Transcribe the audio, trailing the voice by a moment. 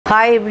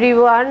Hi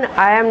everyone,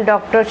 I am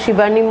Dr.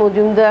 Sibani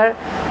Mazumder,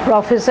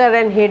 Professor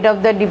and Head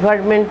of the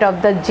Department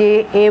of the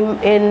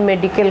JMN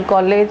Medical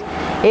College,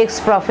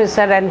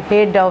 ex-Professor and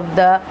Head of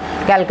the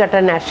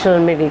Calcutta National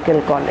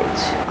Medical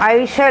College.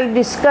 I shall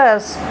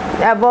discuss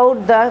about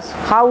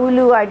how will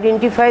you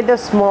identify the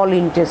small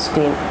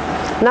intestine.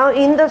 Now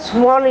in the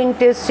small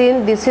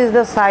intestine, this is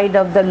the side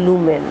of the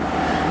lumen,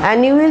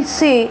 and you will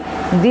see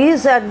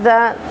these are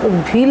the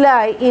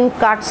villi in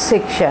cut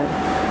section.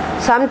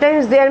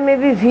 Sometimes there may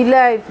be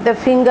villi, the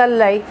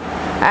finger-like,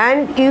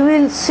 and you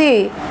will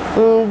see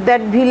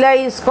that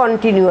villi is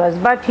continuous,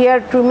 but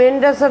here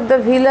tremendous of the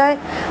villi,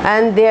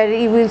 and there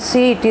you will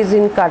see it is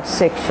in cut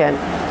section.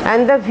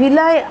 And the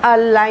villi are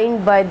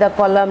lined by the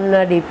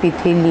columnar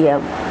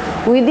epithelium.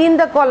 Within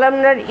the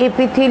columnar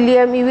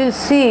epithelium you will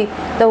see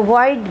the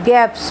white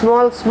gap,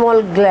 small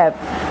gap,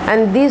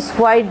 and this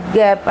white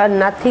gap are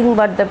nothing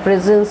but the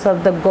presence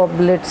of the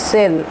goblet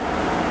cell.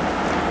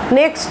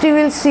 Next you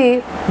will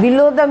see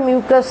below the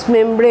mucous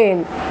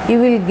membrane you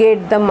will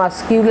get the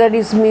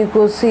muscularis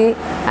mucosae,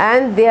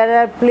 and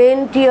there are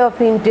plenty of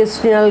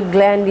intestinal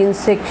gland in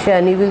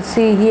section, you will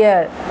see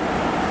here,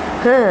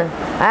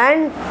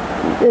 and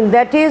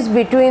that is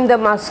between the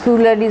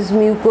muscularis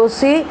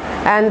mucosae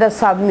and the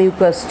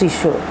submucous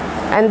tissue.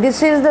 And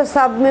this is the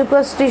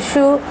submucous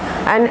tissue,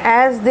 and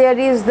as there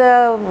is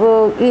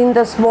in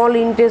the small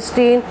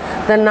intestine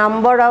the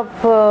number of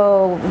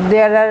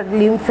there are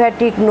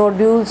lymphatic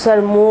nodules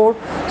are more,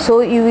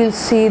 so you will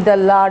see the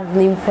large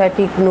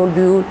lymphatic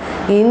nodule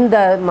in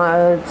the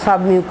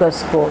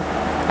submucous core.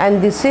 And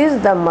this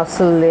is the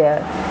muscle layer,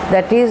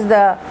 that is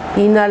the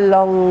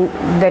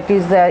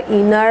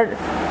inner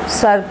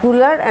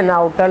circular and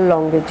outer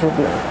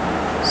longitudinal.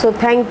 So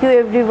thank you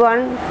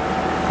everyone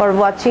for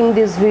watching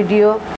this video.